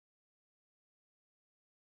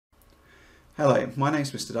Hello, my name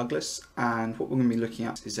is Mr. Douglas, and what we're going to be looking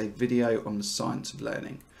at is a video on the science of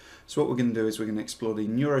learning. So what we're going to do is we're going to explore the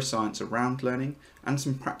neuroscience around learning and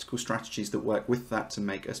some practical strategies that work with that to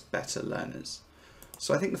make us better learners.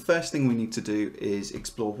 So I think the first thing we need to do is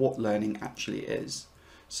explore what learning actually is.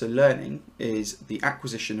 So learning is the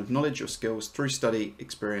acquisition of knowledge or skills through study,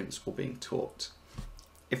 experience, or being taught.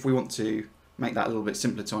 If we want to make that a little bit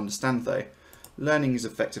simpler to understand though, learning is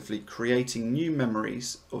effectively creating new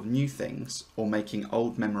memories of new things or making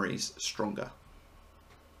old memories stronger.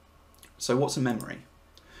 So what's a memory?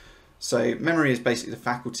 So memory is basically the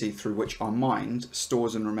faculty through which our mind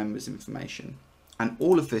stores and remembers information. And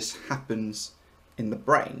all of this happens in the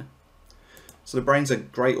brain. So the brain's a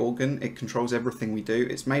great organ. It controls everything we do.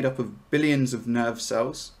 It's made up of billions of nerve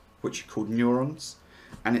cells, which are called neurons.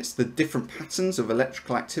 And it's the different patterns of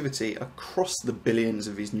electrical activity across the billions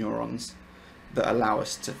of these neurons that allow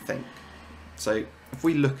us to think. So if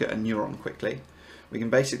we look at a neuron quickly, we can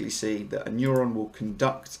basically see that a neuron will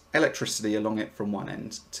conduct electricity along it from one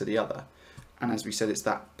end to the other. And as we said, it's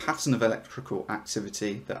that pattern of electrical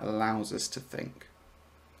activity that allows us to think.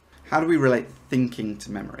 How do we relate thinking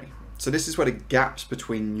to memory? So this is where the gaps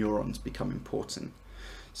between neurons become important.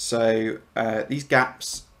 So these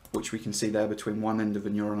gaps, which we can see there between one end of a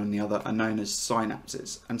neuron and the other, are known as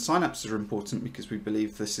synapses. And synapses are important because we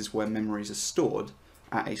believe this is where memories are stored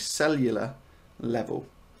at a cellular level.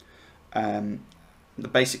 The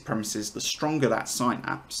basic premise is the stronger that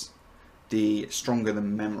synapse, the stronger the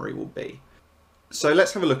memory will be. So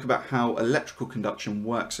let's have a look about how electrical conduction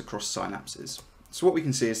works across synapses. So what we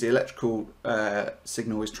can see is the electrical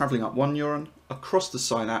signal is travelling up one neuron, across the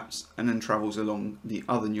synapse, and then travels along the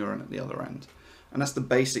other neuron at the other end. And that's the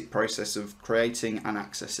basic process of creating and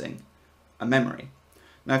accessing a memory.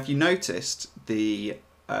 Now, if you noticed, the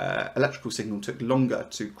electrical signal took longer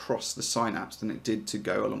to cross the synapse than it did to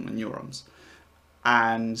go along the neurons.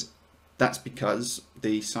 And that's because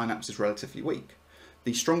the synapse is relatively weak.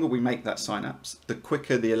 The stronger we make that synapse, the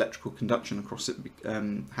quicker the electrical conduction across it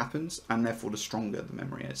happens, and therefore the stronger the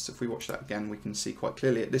memory is. So if we watch that again, we can see quite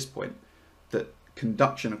clearly at this point that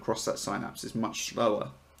conduction across that synapse is much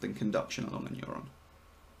slower than conduction along a neuron.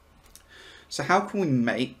 So how can we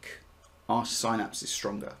make our synapses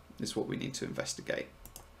stronger is what we need to investigate.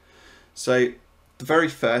 So the very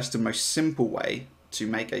first and most simple way to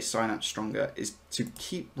make a synapse stronger is to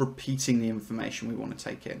keep repeating the information we want to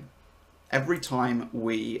take in. Every time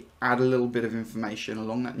we add a little bit of information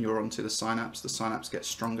along that neuron to the synapse gets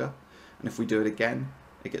stronger. And if we do it again,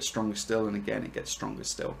 it gets stronger still, and again, it gets stronger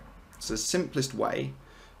still. So the simplest way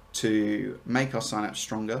to make our synapse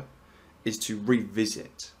stronger is to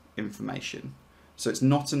revisit information. So it's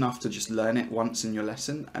not enough to just learn it once in your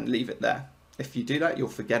lesson and leave it there. If you do that, you'll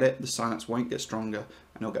forget it, the synapse won't get stronger,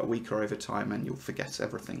 and it'll get weaker over time, and you'll forget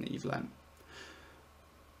everything that you've learned.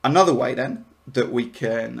 Another way then that we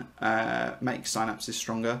can make synapses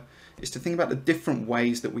stronger is to think about the different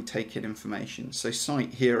ways that we take in information. So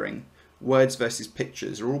sight, hearing, words versus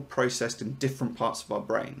pictures are all processed in different parts of our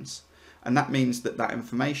brains. And that means that that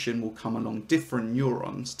information will come along different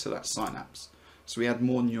neurons to that synapse. So we add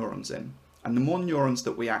more neurons in. And the more neurons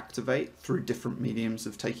that we activate through different mediums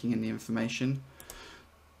of taking in the information,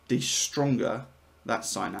 the stronger that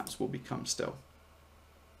synapse will become still.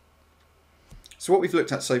 So what we've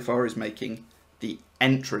looked at so far is making the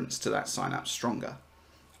entrance to that synapse stronger.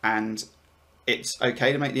 And it's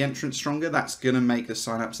okay to make the entrance stronger. That's going to make the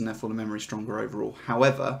synapse and therefore the memory stronger overall.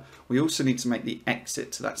 However, we also need to make the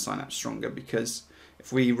exit to that synapse stronger, because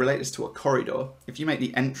if we relate this to a corridor, if you make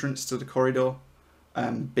the entrance to the corridor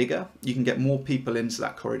bigger, you can get more people into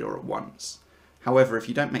that corridor at once. However, if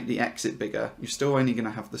you don't make the exit bigger, you're still only going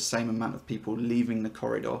to have the same amount of people leaving the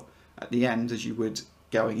corridor at the end as you would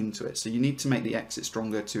going into it. So you need to make the exit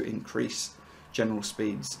stronger to increase general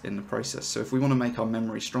speeds in the process. So if we want to make our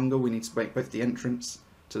memory stronger, we need to make both the entrance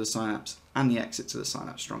to the synapse and the exit to the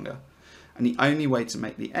synapse stronger. And the only way to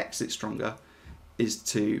make the exit stronger is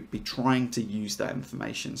to be trying to use that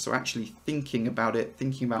information. So actually thinking about it,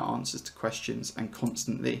 thinking about answers to questions, and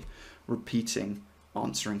constantly repeating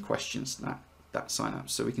answering questions to that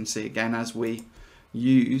synapse. So we can see again, as we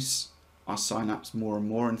use our synapse more and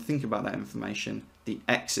more and think about that information, the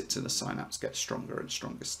exit to the synapse gets stronger and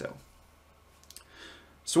stronger still.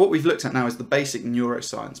 So what we've looked at now is the basic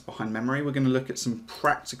neuroscience behind memory. We're going to look at some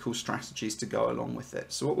practical strategies to go along with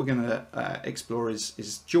it. So what we're going to explore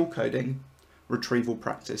is dual coding, retrieval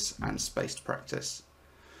practice, and spaced practice.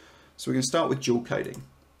 So we're going to start with dual coding.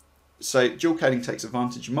 So dual coding takes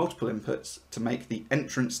advantage of multiple inputs to make the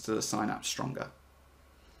entrance to the synapse stronger.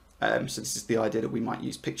 So this is the idea that we might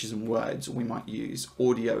use pictures and words, or we might use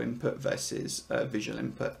audio input versus visual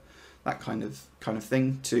input. that kind of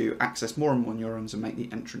thing, to access more and more neurons and make the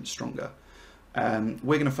entrance stronger.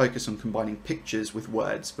 We're going to focus on combining pictures with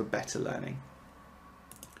words for better learning.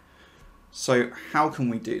 So how can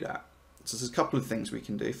we do that? So there's a couple of things we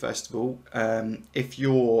can do. First of all, if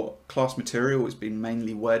your class material has been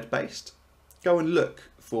mainly word-based, go and look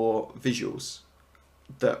for visuals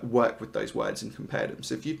that work with those words and compare them.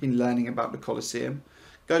 So if you've been learning about the Colosseum,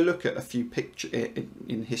 go look at a few pictures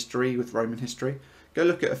in history, with Roman history. Go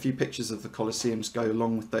look at a few pictures of the Colosseums, go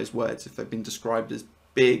along with those words. If they've been described as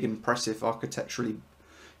big, impressive, architecturally,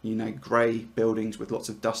 grey buildings with lots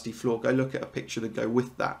of dusty floor, go look at a picture that go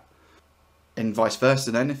with that. And vice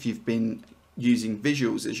versa then, if you've been using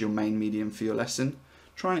visuals as your main medium for your lesson,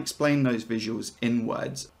 try and explain those visuals in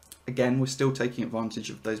words. Again, we're still taking advantage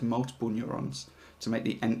of those multiple neurons to make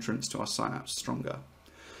the entrance to our synapse stronger.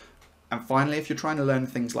 And finally, if you're trying to learn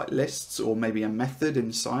things like lists or maybe a method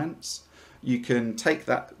in science, you can take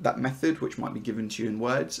that method, which might be given to you in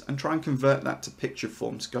words, and try and convert that to picture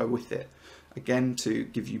form to go with it. Again, to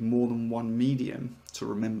give you more than one medium to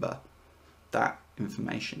remember that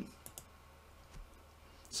information.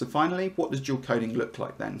 So finally, what does dual coding look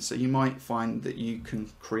like then? So you might find that you can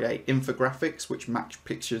create infographics which match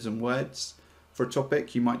pictures and words for a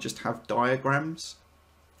topic. You might just have diagrams.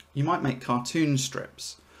 You might make cartoon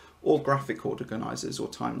strips or graphic organizers or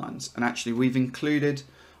timelines. And actually we've included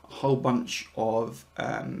a whole bunch of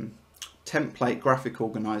template graphic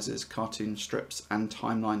organizers, cartoon strips and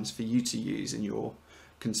timelines for you to use in your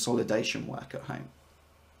consolidation work at home.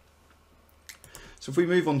 So if we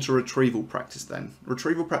move on to retrieval practice then,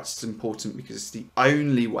 retrieval practice is important because it's the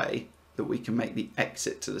only way that we can make the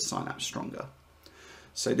exit to the synapse stronger.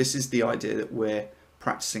 So this is the idea that we're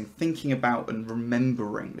practicing thinking about and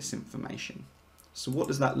remembering this information. So what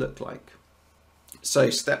does that look like?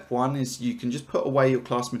 So step one is you can just put away your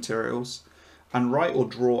class materials and write or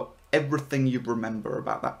draw everything you remember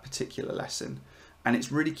about that particular lesson. And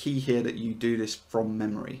it's really key here that you do this from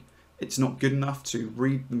memory. It's not good enough to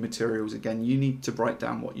read the materials again. You need to write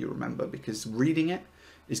down what you remember, because reading it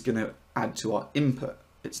is going to add to our input.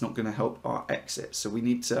 It's not going to help our exit. So we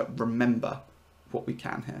need to remember what we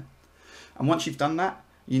can here. And once you've done that,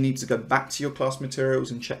 you need to go back to your class materials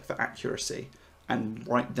and check for accuracy and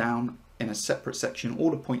write down in a separate section all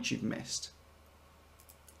the points you've missed.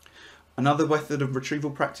 Another method of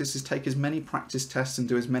retrieval practice is take as many practice tests and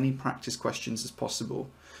do as many practice questions as possible.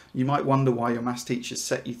 You might wonder why your maths teacher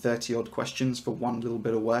set you 30 odd questions for one little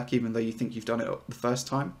bit of work, even though you think you've done it the first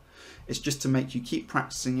time. It's just to make you keep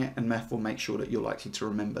practicing it and therefore make sure that you're likely to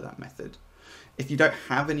remember that method. If you don't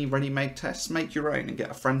have any ready-made tests, make your own and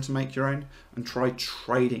get a friend to make your own and try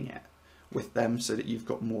trading it with them so that you've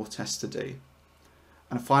got more tests to do.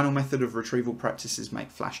 And a final method of retrieval practice is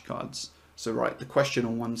make flashcards. So write the question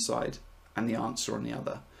on one side and the answer on the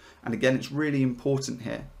other. And again, it's really important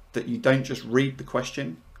here that you don't just read the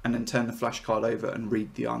question and then turn the flashcard over and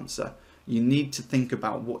read the answer. You need to think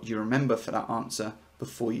about what you remember for that answer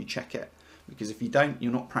before you check it. Because if you don't,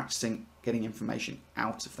 you're not practicing getting information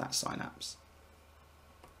out of that synapse.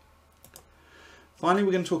 Finally,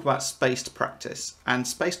 we're going to talk about spaced practice. And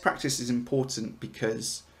spaced practice is important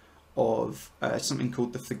because of something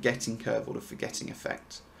called the forgetting curve or the forgetting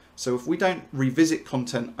effect. So if we don't revisit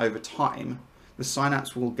content over time, the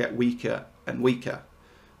synapse will get weaker and weaker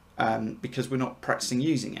because we're not practicing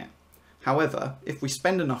using it. However, if we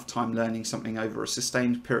spend enough time learning something over a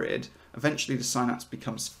sustained period, eventually the synapse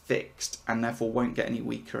becomes fixed and therefore won't get any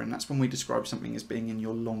weaker, and that's when we describe something as being in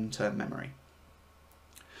your long-term memory.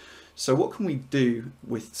 So what can we do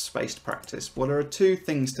with spaced practice? Well, there are two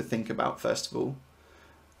things to think about. First of all,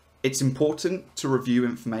 it's important to review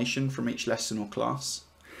information from each lesson or class.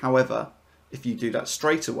 However, if you do that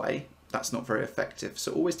straight away, that's not very effective.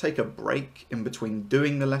 So always take a break in between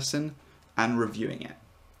doing the lesson and reviewing it.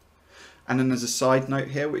 And then there's a side note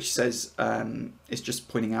here which says, it's just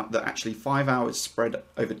pointing out that actually 5 hours spread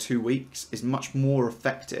over 2 weeks is much more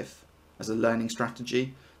effective as a learning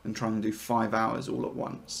strategy than trying to do 5 hours all at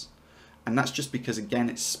once. And that's just because, again,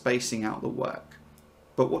 it's spacing out the work.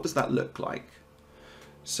 But what does that look like?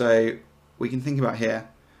 So we can think about here,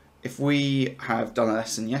 if we have done a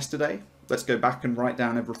lesson yesterday, let's go back and write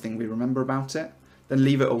down everything we remember about it, then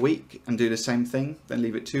leave it a week and do the same thing, then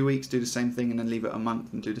leave it 2 weeks, do the same thing, and then leave it a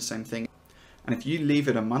month and do the same thing. And if you leave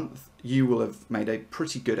it a month, you will have made a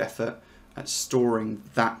pretty good effort at storing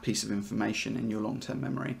that piece of information in your long-term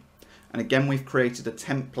memory. And again, we've created a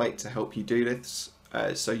template to help you do this,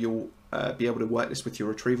 so you'll be able to work this with your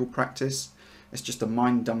retrieval practice. It's just a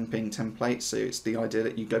mind-dumping template, so it's the idea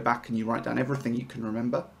that you go back and you write down everything you can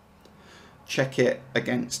remember, check it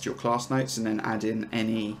against your class notes, and then add in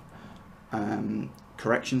any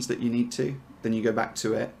corrections that you need to, then you go back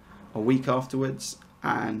to it a week afterwards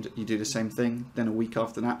and you do the same thing, then a week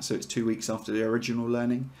after that, so it's 2 weeks after the original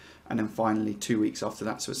learning, and then finally 2 weeks after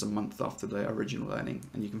that, so it's a month after the original learning.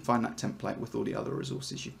 And you can find that template with all the other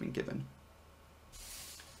resources you've been given.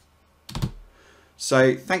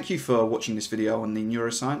 So thank you for watching this video on the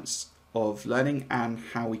neuroscience of learning and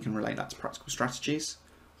how we can relate that to practical strategies.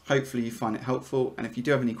 Hopefully you find it helpful, and if you do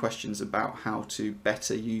have any questions about how to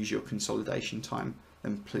better use your consolidation time,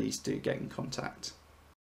 then please do get in contact.